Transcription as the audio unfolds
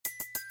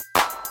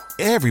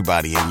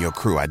Everybody in your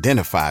crew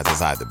identifies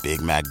as either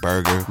Big Mac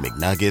Burger,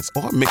 McNuggets,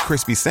 or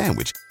McCrispy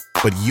Sandwich.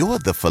 But you're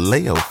the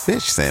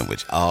Filet-O-Fish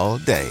Sandwich all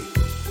day.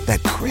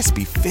 That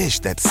crispy fish,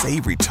 that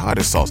savory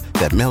tartar sauce,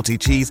 that melty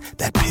cheese,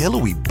 that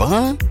pillowy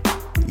bun.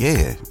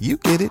 Yeah, you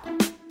get it.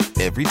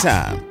 Every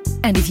time.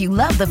 And if you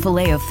love the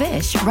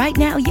Filet-O-Fish, right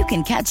now you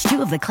can catch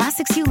two of the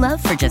classics you love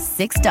for just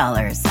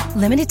 $6.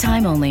 Limited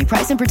time only.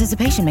 Price and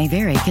participation may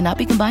vary. Cannot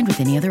be combined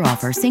with any other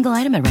offer. Single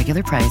item at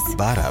regular price.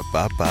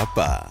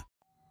 Ba-da-ba-ba-ba.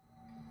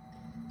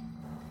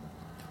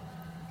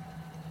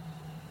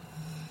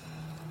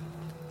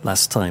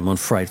 Last time on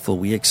Frightful,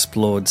 we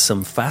explored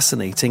some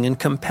fascinating and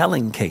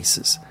compelling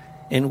cases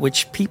in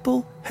which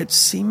people had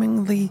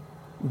seemingly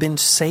been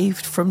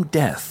saved from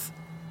death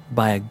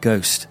by a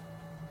ghost.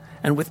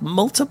 And with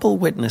multiple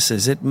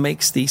witnesses, it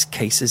makes these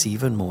cases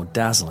even more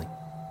dazzling.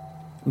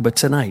 But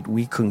tonight,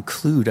 we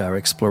conclude our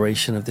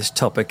exploration of this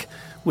topic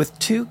with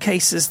two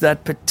cases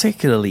that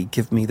particularly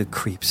give me the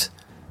creeps,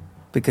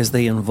 because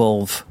they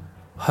involve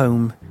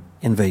home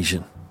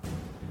invasion.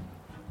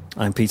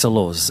 I'm Peter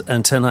Laws,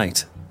 and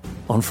tonight,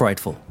 on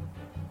Frightful,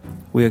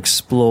 we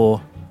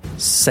explore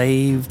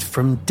Saved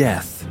from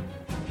Death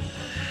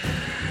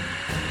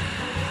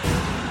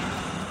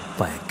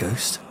by a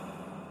Ghost.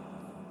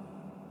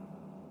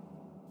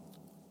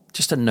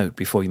 Just a note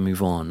before we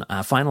move on.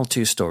 Our final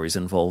two stories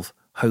involve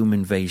home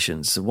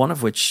invasions, one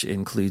of which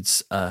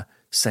includes a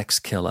sex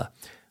killer.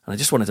 And I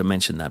just wanted to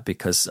mention that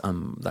because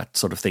that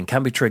sort of thing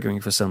can be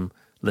triggering for some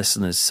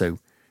listeners, so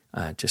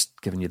just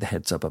giving you the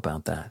heads up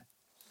about that.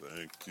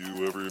 Thank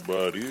you,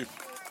 everybody.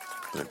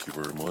 Thank you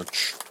very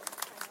much.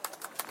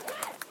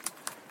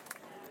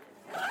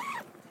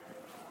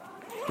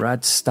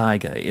 Brad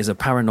Steiger is a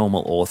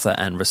paranormal author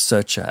and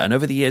researcher, and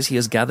over the years he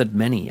has gathered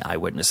many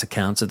eyewitness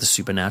accounts of the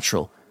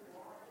supernatural,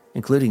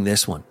 including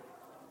this one,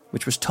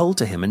 which was told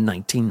to him in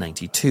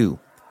 1992.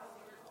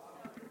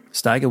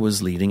 Steiger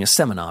was leading a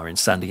seminar in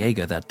San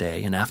Diego that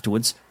day, and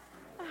afterwards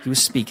he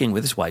was speaking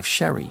with his wife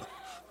Sherry.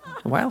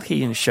 And while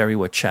he and Sherry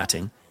were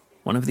chatting,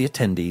 one of the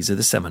attendees of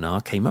the seminar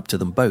came up to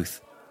them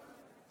both.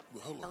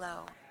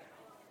 Hello.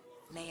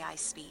 May I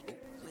speak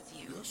with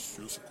you?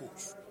 Yes, of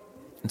course.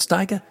 And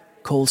Steiger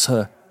calls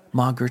her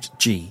Margaret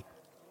G.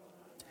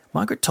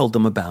 Margaret told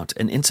them about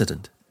an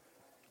incident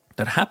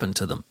that happened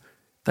to them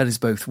that is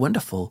both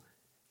wonderful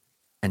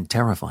and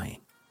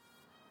terrifying.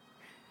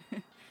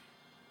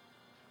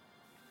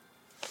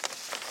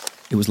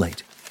 It was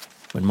late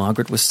when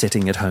Margaret was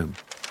sitting at home.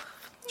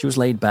 She was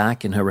laid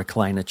back in her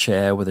recliner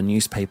chair with a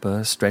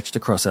newspaper stretched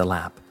across her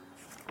lap.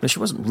 But she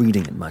wasn't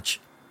reading it much.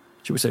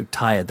 She was so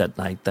tired that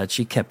night that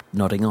she kept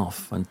nodding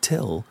off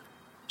until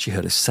she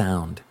heard a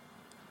sound.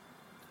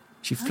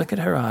 She flickered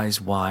her eyes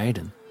wide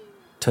and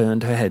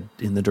turned her head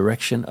in the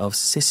direction of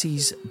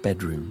Sissy's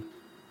bedroom.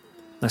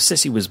 Now,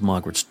 Sissy was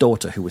Margaret's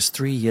daughter, who was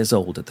 3 years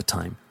old at the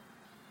time.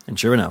 And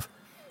sure enough,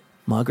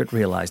 Margaret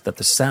realized that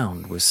the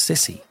sound was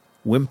Sissy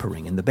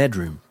whimpering in the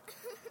bedroom.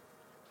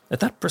 At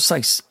that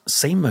precise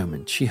same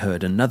moment, she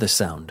heard another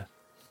sound,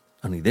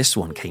 only this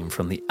one came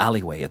from the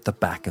alleyway at the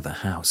back of the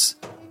house.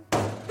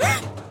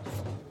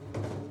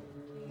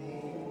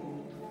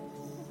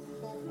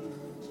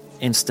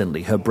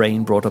 Instantly, her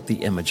brain brought up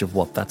the image of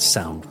what that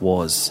sound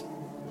was.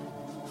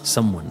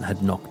 Someone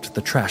had knocked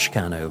the trash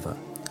can over.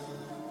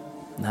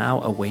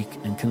 Now awake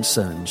and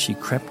concerned, she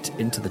crept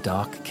into the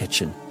dark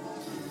kitchen.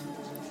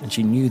 And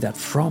she knew that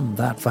from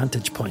that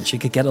vantage point, she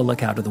could get a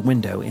look out of the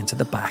window into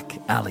the back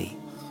alley.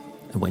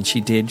 And when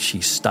she did, she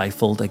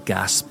stifled a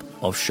gasp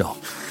of shock.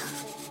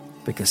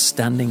 Because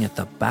standing at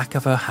the back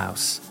of her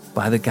house,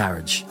 by the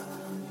garage,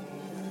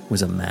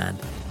 was a man.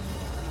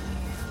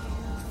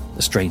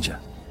 A stranger.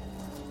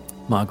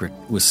 Margaret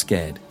was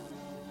scared.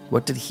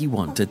 What did he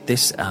want at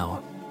this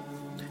hour?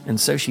 And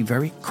so she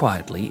very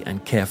quietly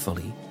and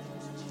carefully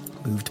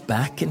moved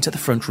back into the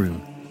front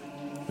room,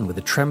 and with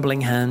a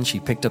trembling hand she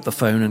picked up the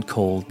phone and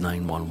called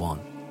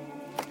 911.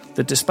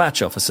 The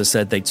dispatch officer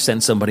said they'd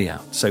send somebody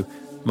out, so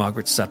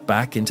Margaret sat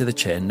back into the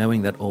chair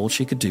knowing that all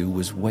she could do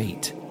was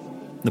wait.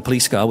 The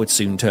police car would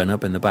soon turn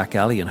up in the back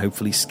alley and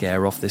hopefully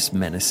scare off this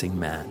menacing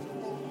man.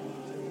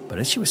 But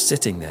as she was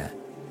sitting there,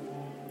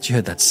 she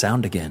heard that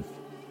sound again.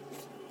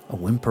 A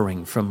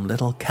whimpering from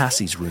little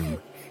Cassie's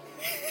room.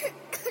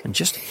 And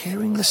just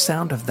hearing the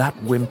sound of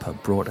that whimper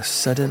brought a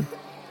sudden,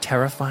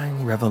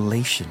 terrifying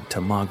revelation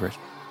to Margaret.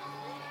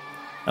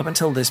 Up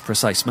until this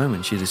precise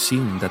moment, she'd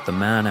assumed that the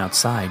man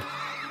outside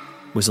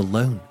was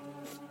alone.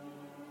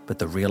 But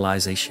the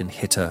realization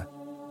hit her.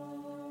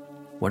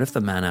 What if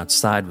the man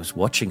outside was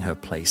watching her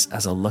place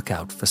as a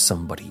lookout for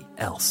somebody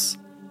else?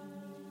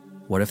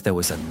 What if there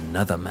was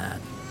another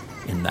man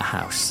in the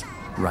house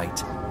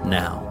right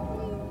now?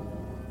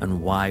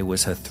 And why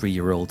was her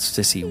 3-year-old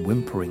Sissy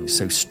whimpering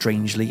so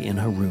strangely in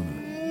her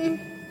room?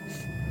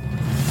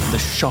 The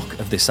shock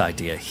of this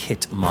idea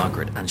hit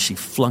Margaret, and she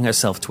flung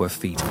herself to her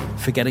feet.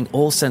 Forgetting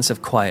all sense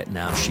of quiet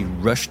now, she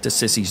rushed to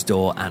Sissy's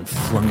door and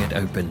flung it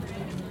open.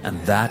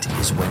 And that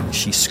is when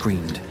she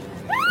screamed.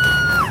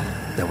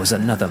 There was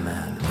another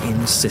man in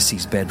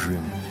Sissy's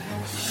bedroom,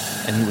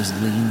 and he was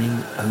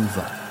leaning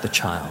over the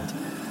child.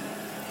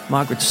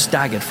 Margaret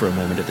staggered for a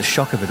moment at the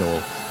shock of it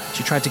all.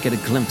 She tried to get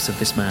a glimpse of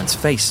this man's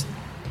face,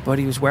 but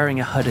he was wearing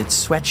a hooded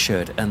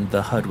sweatshirt and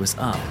the hood was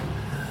up,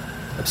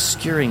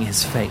 obscuring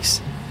his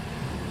face.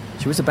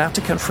 She was about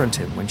to confront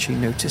him when she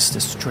noticed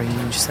a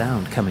strange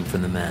sound coming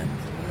from the man.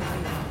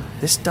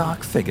 This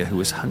dark figure who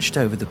was hunched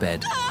over the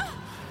bed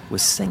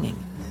was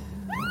singing.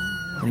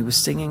 And he was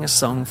singing a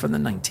song from the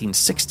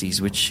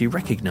 1960s which she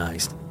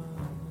recognized.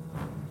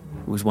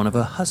 It was one of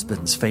her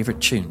husband's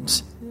favorite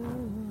tunes.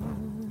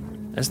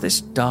 As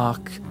this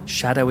dark,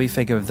 shadowy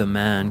figure of the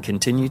man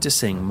continued to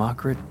sing,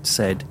 Margaret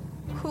said,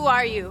 "Who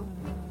are you?"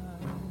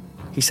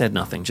 He said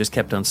nothing, just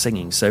kept on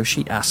singing, so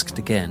she asked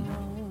again.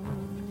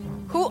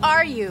 "Who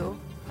are you?"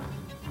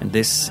 And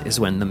this is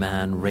when the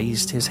man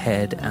raised his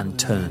head and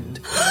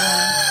turned.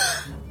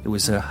 It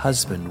was her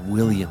husband,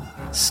 William,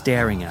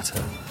 staring at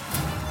her.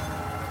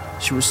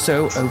 She was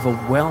so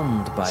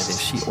overwhelmed by this,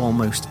 she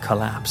almost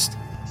collapsed.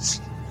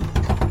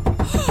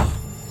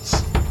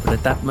 But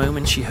at that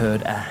moment, she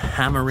heard a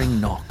hammering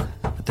knock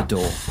at the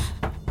door.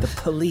 The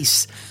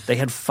police, they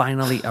had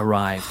finally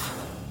arrived.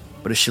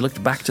 But as she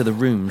looked back to the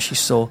room, she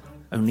saw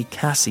only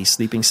Cassie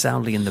sleeping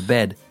soundly in the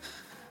bed,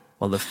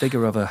 while the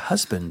figure of her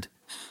husband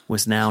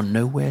was now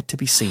nowhere to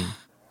be seen.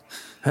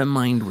 Her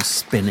mind was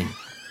spinning.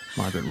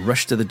 Margaret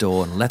rushed to the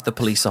door and let the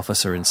police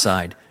officer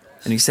inside,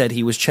 and he said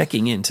he was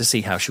checking in to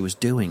see how she was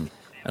doing,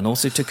 and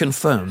also to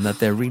confirm that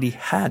there really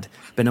had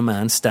been a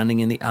man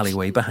standing in the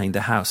alleyway behind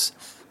the house.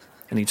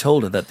 And he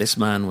told her that this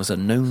man was a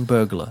known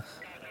burglar,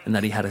 and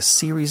that he had a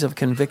series of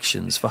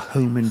convictions for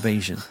home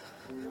invasion.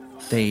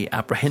 They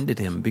apprehended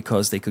him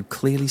because they could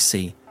clearly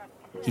see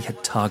he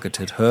had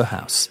targeted her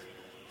house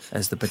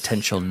as the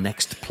potential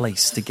next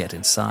place to get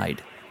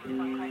inside.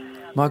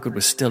 Margaret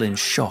was still in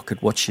shock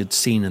at what she had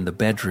seen in the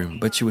bedroom,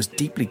 but she was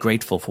deeply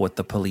grateful for what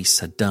the police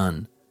had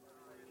done.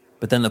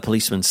 But then the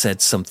policeman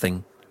said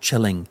something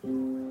chilling.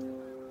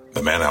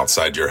 "The man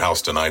outside your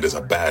house tonight is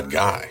a bad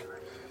guy.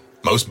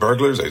 Most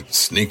burglars, they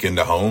sneak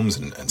into homes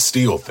and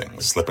steal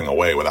things, slipping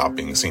away without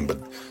being seen, but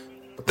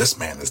this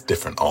man is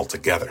different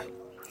altogether.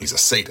 He's a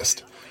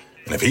sadist.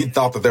 And if he'd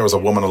thought that there was a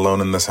woman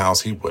alone in this house,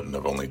 he wouldn't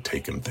have only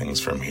taken things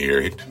from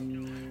here.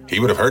 He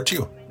would have hurt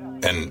you.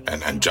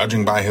 And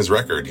judging by his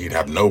record, he'd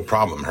have no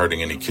problem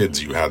hurting any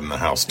kids you had in the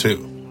house,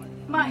 too."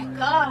 My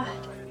God.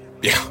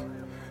 Yeah,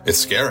 it's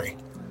scary.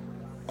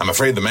 I'm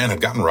afraid the man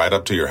had gotten right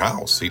up to your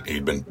house.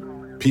 He'd been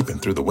peeping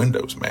through the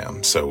windows,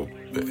 ma'am, so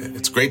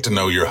it's great to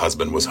know your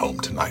husband was home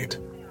tonight.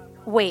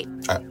 Wait,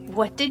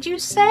 what did you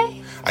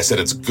say? I said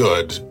it's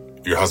good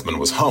your husband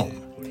was home.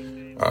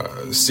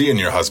 Seeing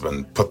your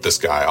husband put this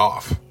guy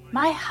off.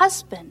 My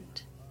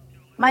husband?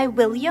 My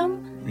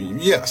William?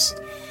 Yes.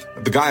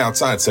 The guy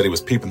outside said he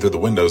was peeping through the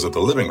windows of the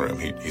living room.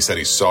 He said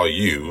he saw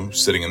you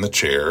sitting in the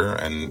chair,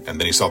 and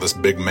then he saw this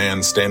big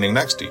man standing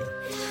next to you.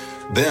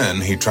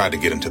 Then he tried to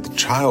get into the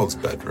child's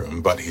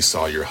bedroom, but he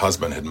saw your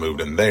husband had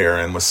moved in there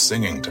and was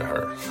singing to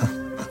her.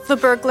 The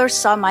burglar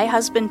saw my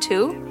husband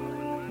too?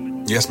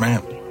 Yes,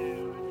 ma'am.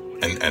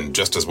 And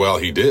just as well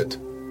he did.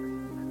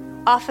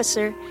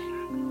 Officer,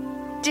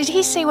 did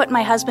he say what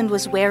my husband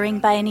was wearing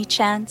by any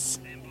chance?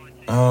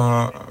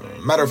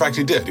 Matter of fact,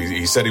 he did.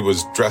 He said he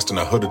was dressed in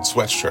a hooded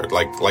sweatshirt,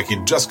 like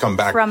he'd just come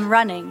back from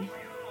running.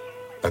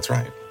 That's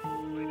right.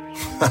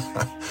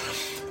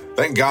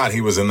 Thank God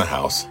he was in the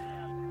house.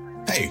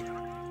 Hey,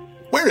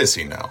 where is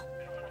he now?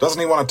 Doesn't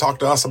he want to talk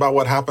to us about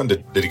what happened?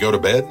 Did he go to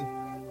bed?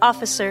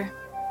 Officer,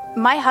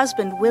 my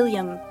husband,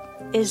 William,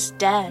 is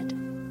dead.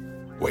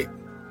 Wait,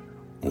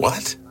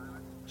 what?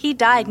 He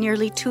died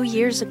nearly 2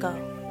 years ago.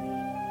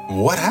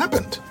 What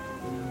happened?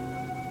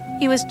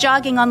 He was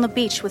jogging on the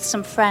beach with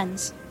some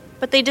friends,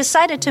 but they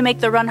decided to make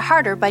the run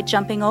harder by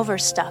jumping over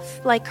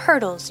stuff, like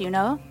hurdles, you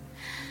know?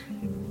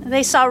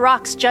 They saw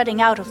rocks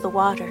jutting out of the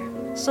water,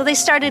 so they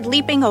started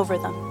leaping over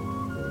them.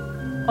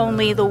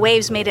 Only the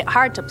waves made it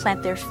hard to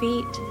plant their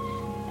feet,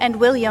 and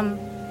William,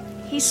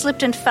 he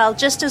slipped and fell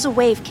just as a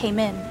wave came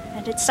in,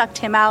 and it sucked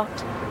him out.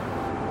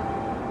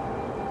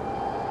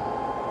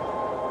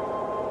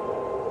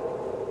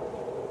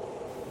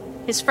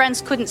 His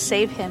friends couldn't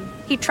save him.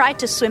 He tried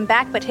to swim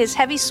back, but his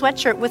heavy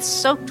sweatshirt was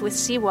soaked with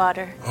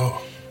seawater.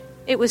 Oh.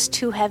 It was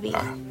too heavy.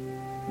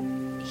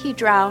 He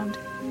drowned.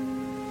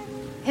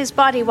 His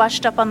body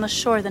washed up on the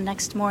shore the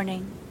next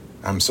morning.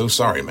 I'm so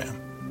sorry, ma'am.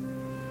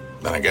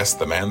 Then I guess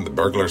the man the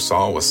burglar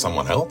saw was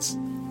someone else?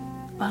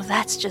 Well,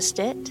 that's just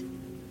it.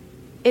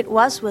 It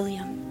was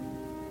William.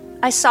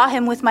 I saw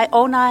him with my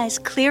own eyes,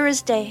 clear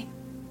as day.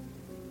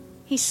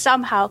 He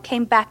somehow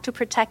came back to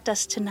protect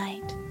us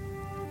tonight.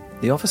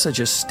 The officer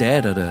just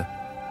stared at her,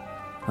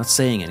 not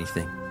saying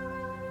anything.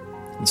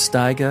 And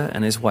Steiger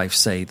and his wife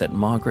say that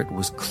Margaret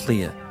was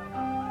clear.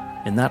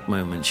 In that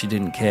moment, she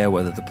didn't care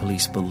whether the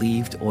police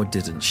believed or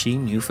didn't. She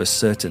knew for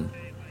certain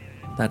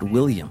that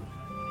William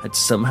had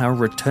somehow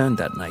returned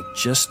that night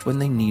just when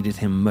they needed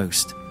him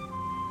most.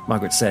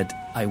 Margaret said,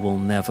 "I will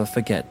never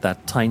forget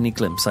that tiny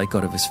glimpse I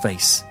got of his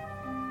face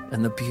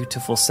and the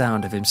beautiful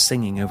sound of him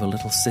singing over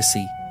little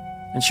Sissy."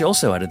 And she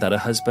also added that her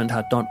husband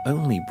had not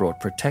only brought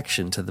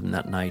protection to them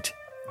that night,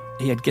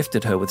 he had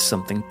gifted her with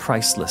something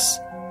priceless,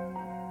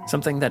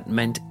 Something that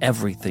meant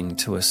everything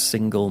to a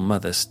single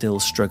mother still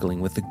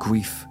struggling with the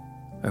grief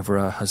over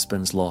her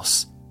husband's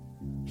loss.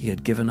 He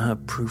had given her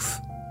proof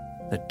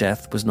that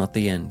death was not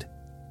the end,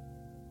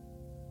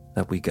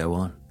 that we go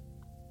on.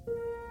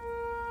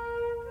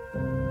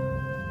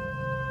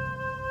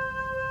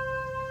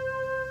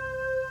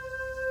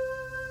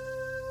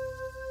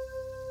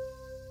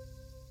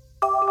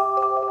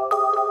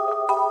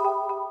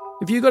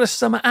 If you got a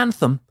summer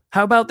anthem,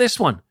 how about this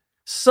one?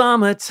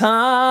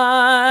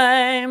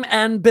 Summertime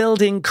and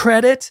building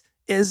credit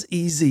is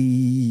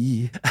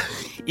easy.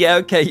 Yeah,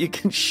 okay, you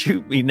can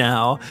shoot me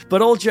now.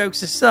 But all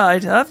jokes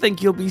aside, I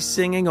think you'll be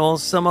singing all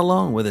summer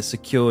long with a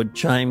secured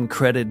Chime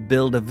Credit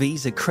Builder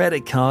Visa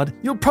credit card.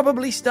 You'll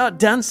probably start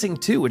dancing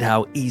too at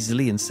how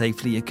easily and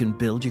safely you can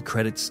build your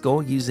credit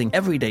score using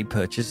everyday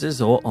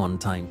purchases or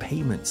on-time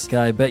payments.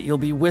 I bet you'll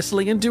be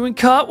whistling and doing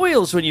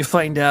cartwheels when you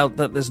find out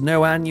that there's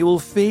no annual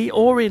fee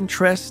or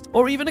interest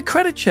or even a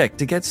credit check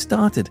to get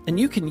started. And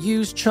you can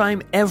use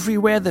Chime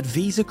everywhere that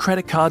Visa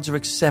credit cards are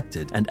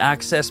accepted and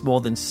access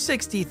more than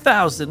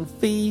 60,000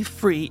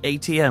 fee-free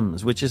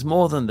ATMs, which is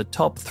more than the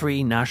top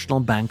 3 national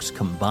banks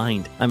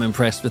combined. I'm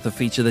impressed with the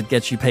feature that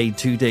gets you paid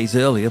 2 days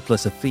earlier,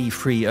 plus a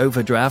fee-free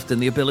overdraft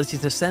and the ability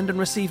to send and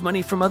receive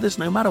money from others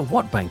no matter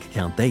what bank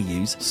account they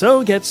use.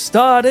 So get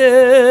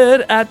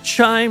started at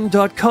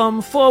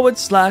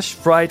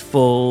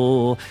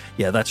chime.com/frightful.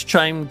 Yeah, that's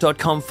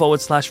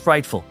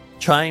chime.com/frightful.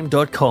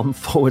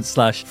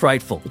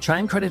 Chime.com/frightful. The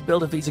Chime Credit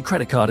Builder Visa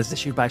credit card is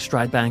issued by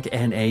Stride Bank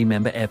N.A.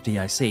 member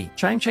FDIC.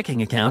 Chime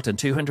checking account and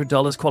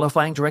 $200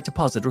 qualifying direct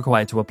deposit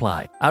required to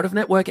apply.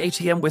 Out-of-network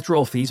ATM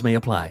withdrawal fees may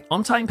apply.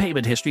 On-time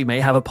payment history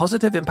may have a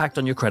positive impact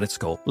on your credit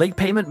score. Late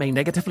payment may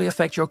negatively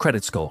affect your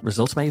credit score.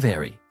 Results may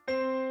vary.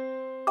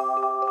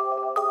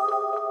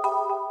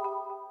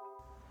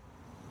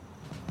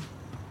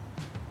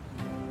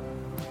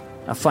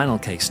 A final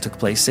case took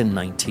place in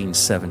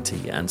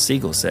 1970, and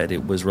Siegel said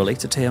it was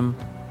related to him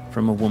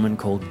from a woman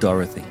called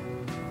Dorothy.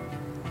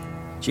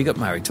 She got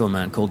married to a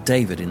man called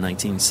David in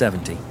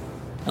 1970,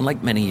 and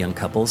like many young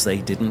couples,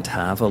 they didn't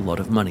have a lot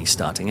of money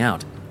starting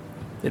out.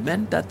 It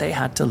meant that they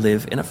had to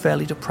live in a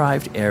fairly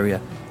deprived area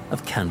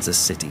of Kansas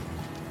City.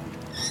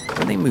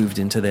 When they moved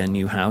into their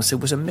new house,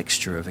 it was a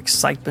mixture of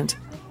excitement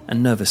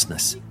and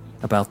nervousness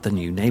about the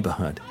new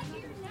neighborhood.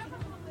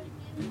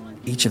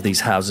 Each of these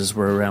houses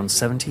were around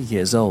 70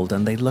 years old,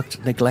 and they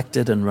looked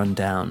neglected and run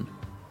down.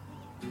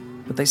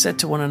 But they said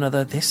to one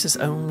another, this is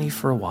only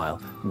for a while.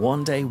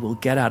 One day we'll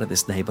get out of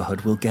this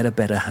neighborhood, we'll get a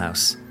better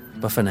house.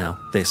 But for now,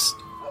 this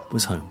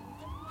was home.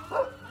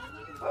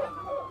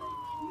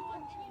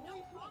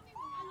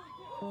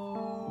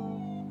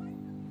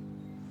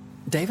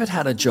 David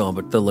had a job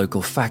at the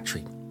local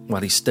factory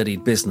while he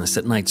studied business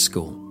at night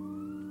school,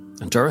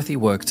 and Dorothy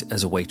worked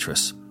as a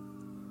waitress.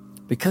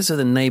 Because of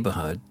the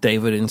neighborhood,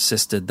 David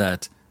insisted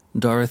that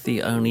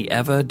Dorothy only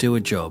ever do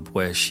a job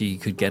where she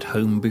could get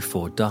home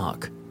before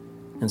dark,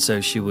 and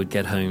so she would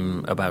get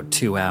home about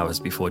 2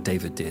 hours before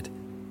David did,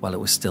 while it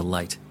was still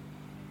light.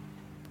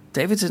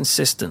 David's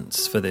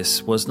insistence for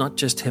this was not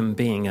just him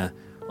being an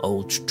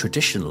old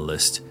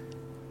traditionalist,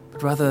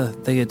 but rather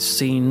they had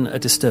seen a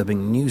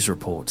disturbing news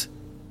report,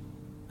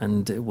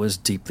 and it was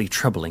deeply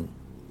troubling.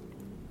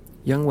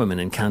 Young women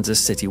in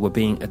Kansas City were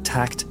being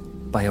attacked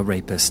by a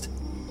rapist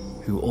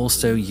who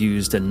also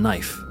used a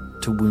knife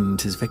to wound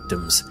his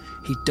victims.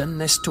 He'd done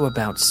this to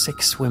about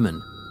 6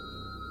 women,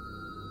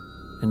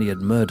 and he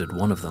had murdered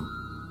one of them.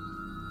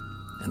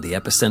 And the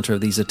epicenter of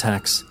these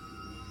attacks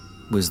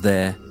was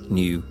their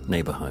new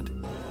neighborhood.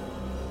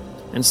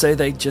 And so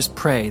they'd just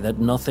pray that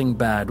nothing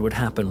bad would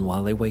happen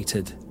while they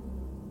waited.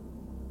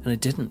 And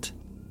it didn't.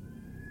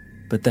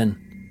 But then,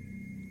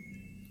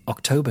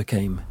 October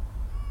came.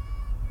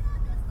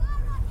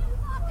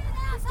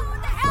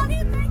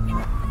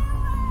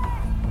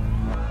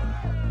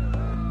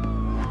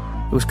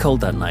 It was cold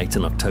that night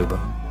in October,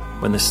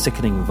 when the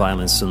sickening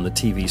violence from the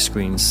TV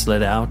screen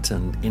slid out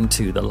and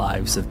into the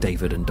lives of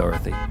David and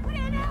Dorothy.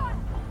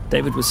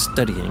 David was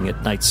studying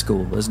at night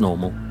school as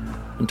normal,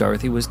 and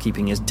Dorothy was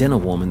keeping his dinner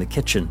warm in the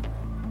kitchen.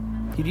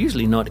 He'd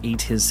usually not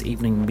eat his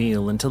evening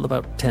meal until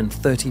about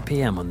 10:30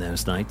 p.m. on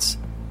those nights.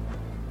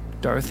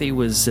 Dorothy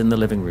was in the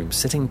living room,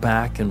 sitting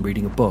back and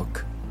reading a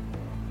book.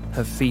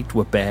 Her feet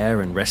were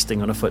bare and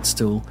resting on a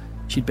footstool.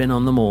 She'd been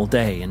on them all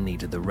day and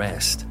needed the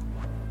rest.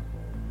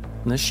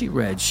 And as she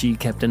read, she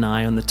kept an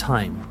eye on the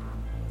time.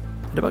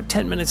 At about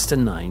 10 minutes to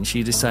 9,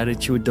 she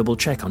decided she would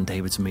double-check on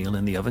David's meal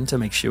in the oven to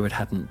make sure it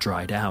hadn't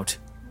dried out.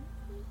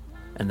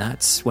 And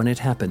that's when it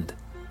happened.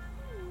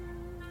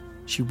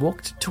 She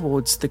walked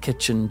towards the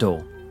kitchen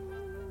door,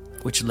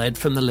 which led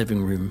from the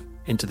living room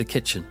into the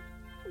kitchen.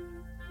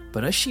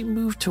 But as she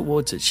moved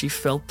towards it, she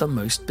felt the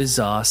most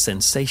bizarre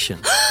sensation,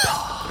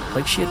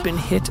 like she had been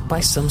hit by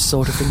some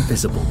sort of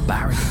invisible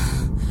barrier.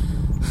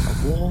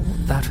 A wall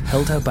that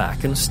held her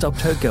back and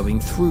stopped her going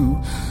through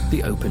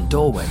the open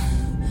doorway.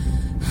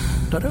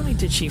 Not only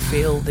did she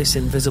feel this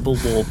invisible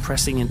wall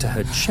pressing into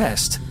her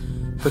chest,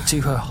 but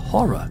to her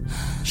horror,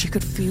 she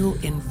could feel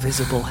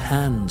invisible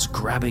hands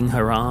grabbing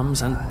her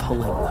arms and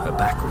pulling her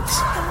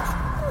backwards.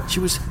 She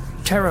was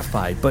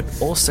terrified, but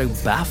also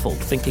baffled,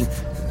 thinking,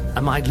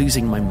 am I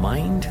losing my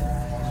mind?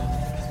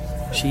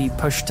 She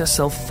pushed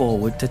herself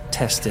forward to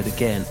test it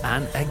again,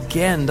 and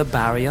again the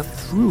barrier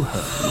threw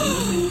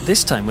her.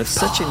 This time with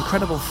such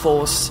incredible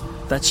force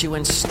that she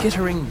went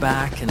skittering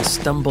back and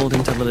stumbled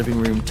into the living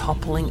room,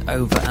 toppling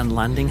over and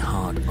landing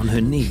hard on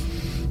her knee.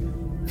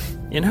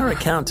 In her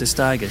account to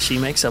Steiger, she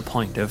makes a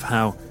point of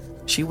how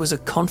she was a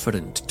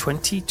confident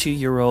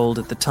 22-year-old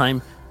at the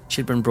time.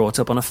 She'd been brought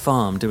up on a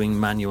farm doing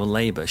manual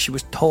labor. She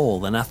was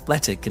tall and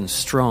athletic and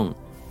strong.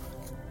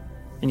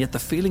 And yet the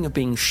feeling of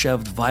being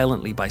shoved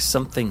violently by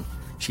something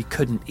she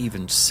couldn't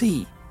even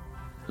see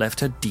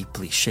left her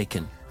deeply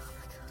shaken.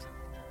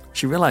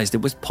 She realized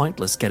it was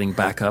pointless getting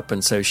back up,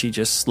 and so she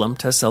just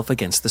slumped herself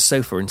against the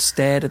sofa and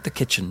stared at the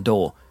kitchen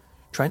door,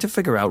 trying to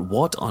figure out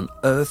what on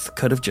earth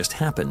could have just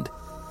happened.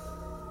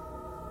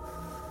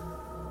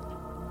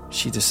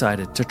 She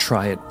decided to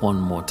try it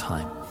one more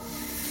time.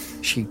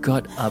 She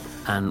got up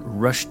and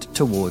rushed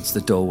towards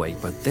the doorway,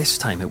 but this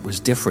time it was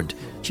different.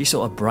 She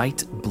saw a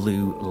bright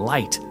blue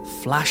light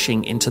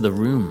flashing into the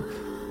room.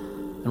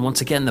 And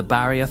once again the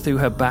barrier threw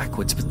her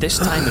backwards, but this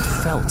time it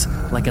felt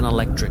like an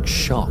electric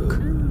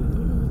shock.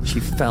 She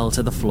fell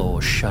to the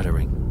floor,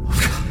 shuddering.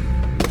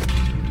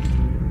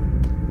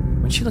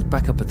 When she looked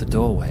back up at the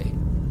doorway,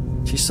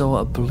 she saw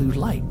a blue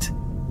light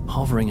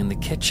hovering in the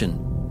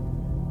kitchen.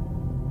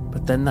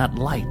 But then that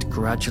light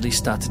gradually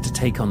started to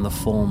take on the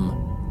form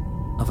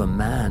of a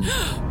man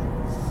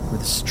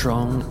with a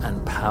strong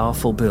and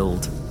powerful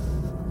build.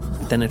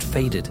 Then it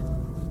faded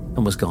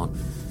and was gone.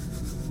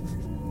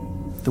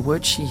 The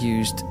word she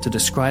used to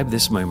describe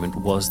this moment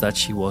was that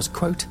she was,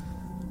 quote,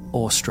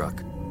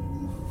 awestruck.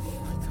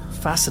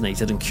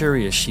 Fascinated and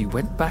curious, she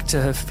went back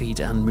to her feet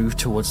and moved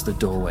towards the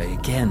doorway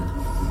again.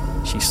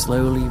 She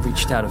slowly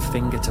reached out a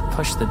finger to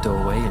push the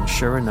doorway, and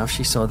sure enough,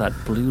 she saw that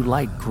blue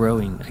light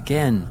growing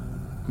again.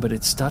 But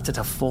it started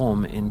to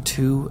form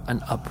into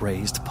an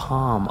upraised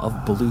palm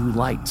of blue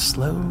light,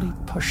 slowly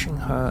pushing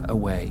her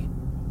away.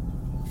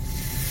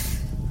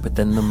 But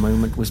then the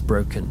moment was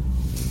broken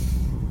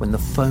when the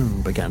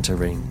phone began to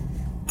ring.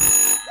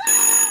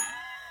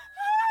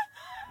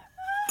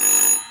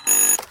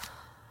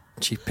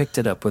 She picked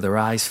it up with her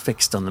eyes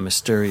fixed on the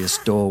mysterious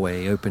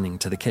doorway opening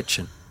to the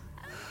kitchen.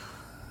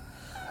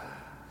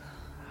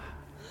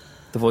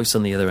 The voice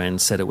on the other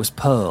end said it was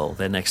Pearl,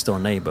 their next-door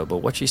neighbor, but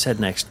what she said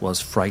next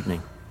was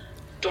frightening.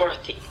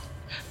 Dorothy,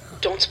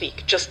 don't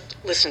speak. Just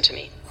listen to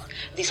me.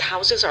 These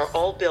houses are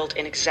all built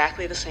in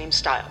exactly the same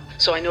style,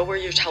 so I know where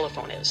your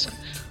telephone is.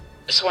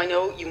 So I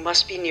know you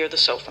must be near the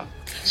sofa.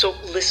 So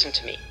listen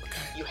to me.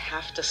 You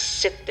have to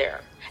sit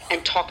there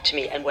and talk to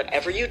me, and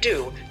whatever you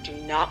do, do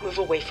not move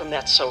away from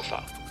that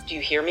sofa. Do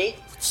you hear me?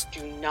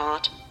 Do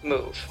not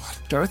move.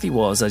 Dorothy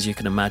was, as you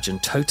can imagine,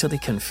 totally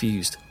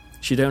confused.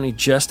 She'd only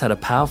just had a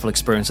powerful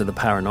experience of the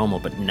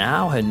paranormal, but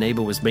now her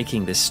neighbor was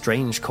making this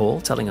strange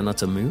call, telling her not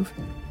to move.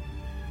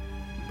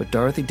 But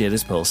Dorothy did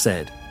as Pearl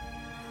said.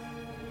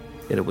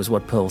 Yet it was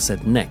what Pearl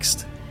said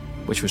next,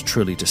 which was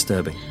truly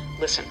disturbing.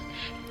 Listen,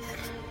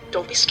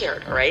 don't be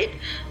scared, all right?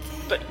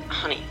 But,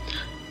 honey,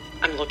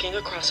 I'm looking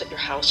across at your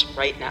house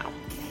right now.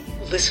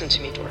 Listen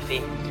to me,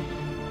 Dorothy.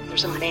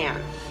 There's a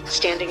man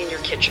standing in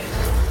your kitchen.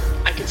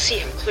 I can see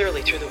him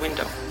clearly through the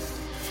window.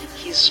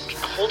 He's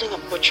holding a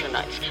butcher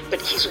knife, but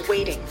he's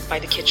waiting by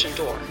the kitchen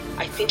door.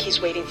 I think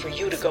he's waiting for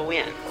you to go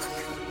in.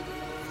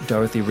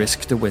 Dorothy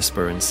risked a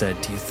whisper and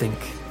said, Do you think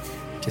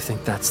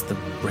that's the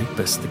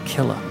rapist, the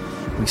killer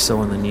we saw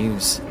on the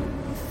news?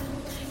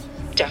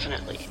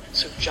 Definitely.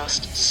 So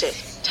just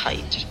sit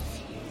tight.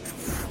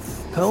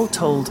 Pearl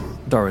told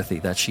Dorothy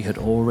that she had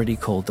already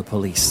called the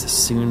police as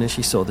soon as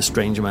she saw the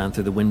strange man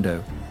through the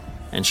window.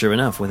 And sure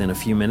enough, within a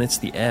few minutes,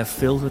 the air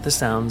filled with the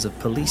sounds of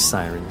police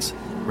sirens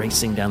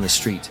racing down the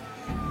street.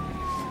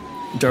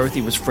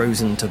 Dorothy was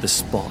frozen to the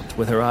spot,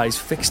 with her eyes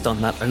fixed on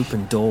that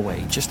open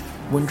doorway, just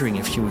wondering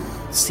if she would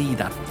see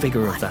that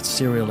figure of that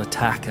serial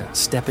attacker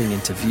stepping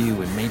into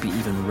view and maybe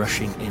even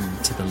rushing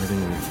into the living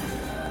room.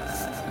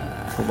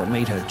 But what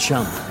made her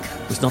jump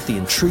was not the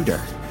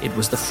intruder, it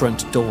was the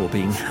front door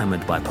being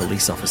hammered by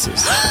police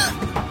officers.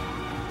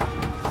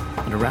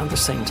 And around the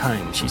same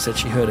time, she said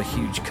she heard a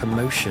huge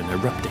commotion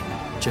erupting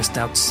just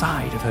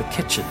outside of her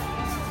kitchen.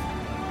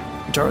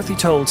 Dorothy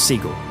told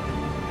Siegel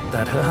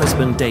that her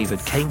husband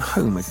David came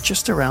home at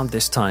just around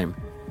this time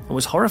and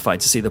was horrified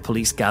to see the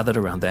police gathered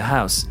around their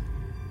house,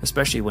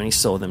 especially when he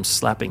saw them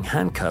slapping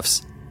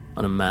handcuffs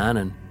on a man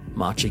and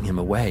marching him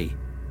away.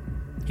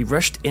 He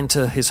rushed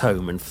into his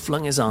home and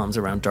flung his arms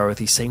around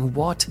Dorothy, saying,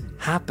 "What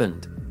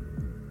happened?"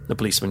 The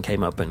policeman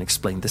came up and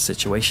explained the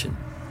situation.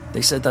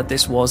 They said that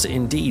this was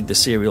indeed the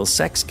serial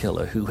sex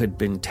killer who had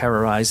been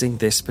terrorizing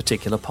this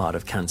particular part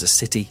of Kansas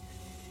City.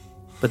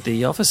 But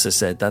the officer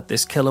said that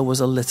this killer was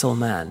a little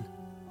man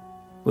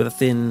with a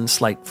thin,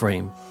 slight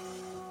frame.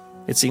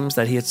 It seems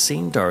that he had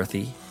seen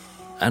Dorothy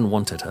and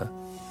wanted her.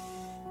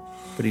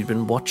 But he'd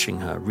been watching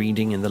her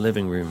reading in the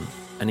living room,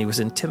 and he was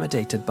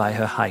intimidated by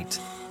her height.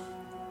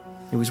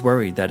 He was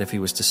worried that if he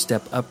was to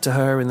step up to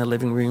her in the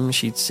living room,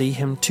 she'd see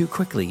him too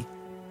quickly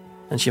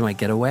and she might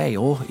get away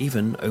or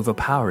even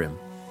overpower him.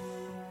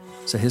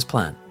 So his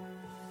plan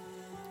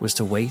was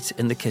to wait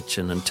in the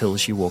kitchen until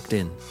she walked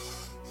in,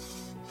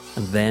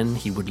 and then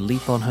he would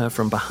leap on her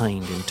from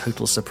behind in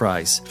total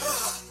surprise,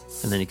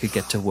 and then he could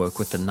get to work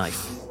with the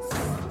knife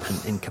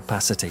and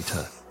incapacitate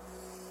her.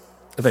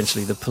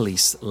 Eventually the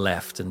police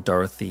left, and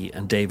Dorothy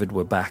and David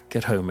were back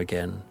at home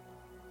again,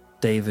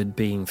 David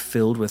being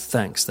filled with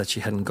thanks that she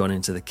hadn't gone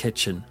into the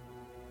kitchen.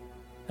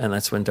 And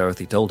that's when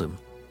Dorothy told him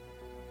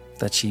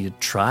that she had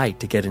tried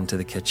to get into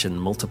the kitchen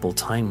multiple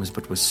times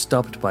but was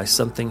stopped by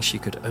something she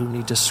could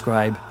only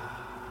describe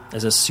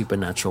as a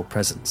supernatural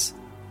presence.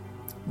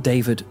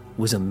 David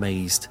was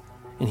amazed,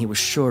 and he was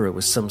sure it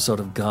was some sort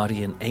of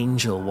guardian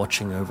angel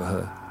watching over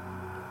her.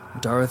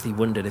 Dorothy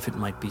wondered if it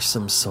might be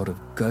some sort of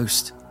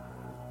ghost.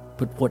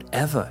 But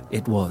whatever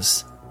it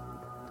was,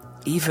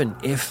 even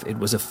if it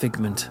was a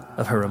figment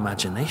of her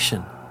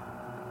imagination,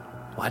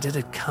 why did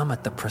it come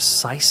at the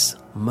precise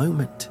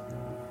moment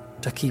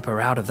to keep her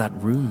out of that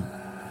room?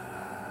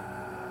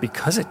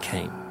 Because it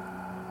came,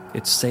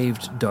 it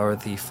saved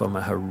Dorothy from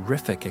a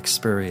horrific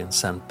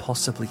experience and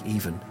possibly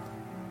even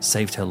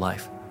saved her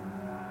life.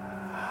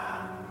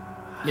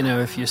 You know,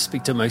 if you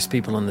speak to most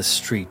people on the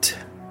street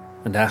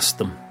and ask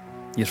them,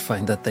 you'd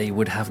find that they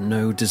would have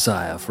no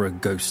desire for a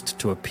ghost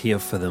to appear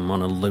for them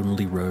on a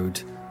lonely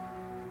road,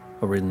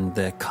 or in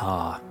their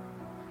car,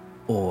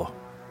 or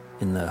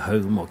in their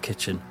home or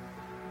kitchen.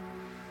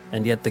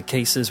 And yet the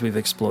cases we've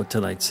explored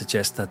tonight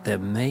suggest that there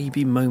may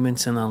be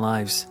moments in our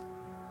lives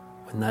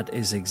when that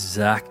is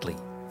exactly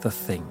the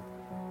thing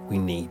we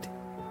need.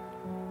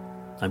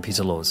 I'm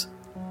Peter Laws,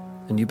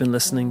 and you've been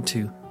listening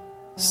to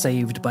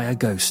Saved by a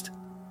Ghost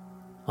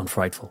on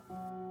Frightful.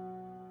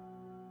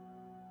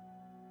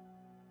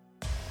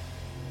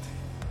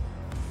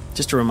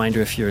 Just a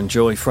reminder, if you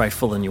enjoy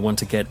Frightful and you want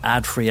to get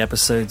ad-free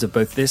episodes of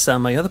both this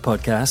and my other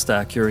podcast,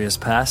 Our Curious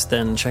Past,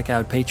 then check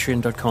out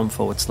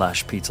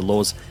patreon.com/Peter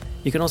Laws.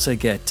 You can also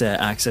get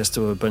access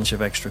to a bunch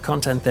of extra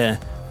content there,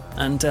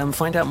 and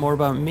find out more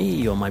about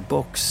me or my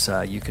books.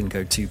 You can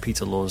go to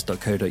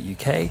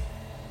peterlaws.co.uk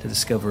to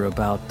discover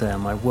about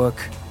my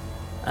work,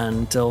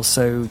 and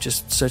also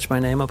just search my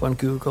name up on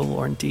Google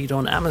or indeed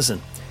on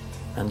Amazon,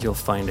 and you'll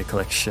find a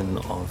collection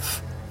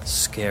of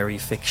scary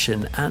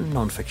fiction and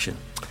non-fiction.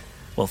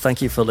 Well,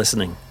 thank you for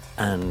listening,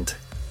 and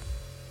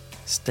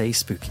stay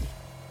spooky.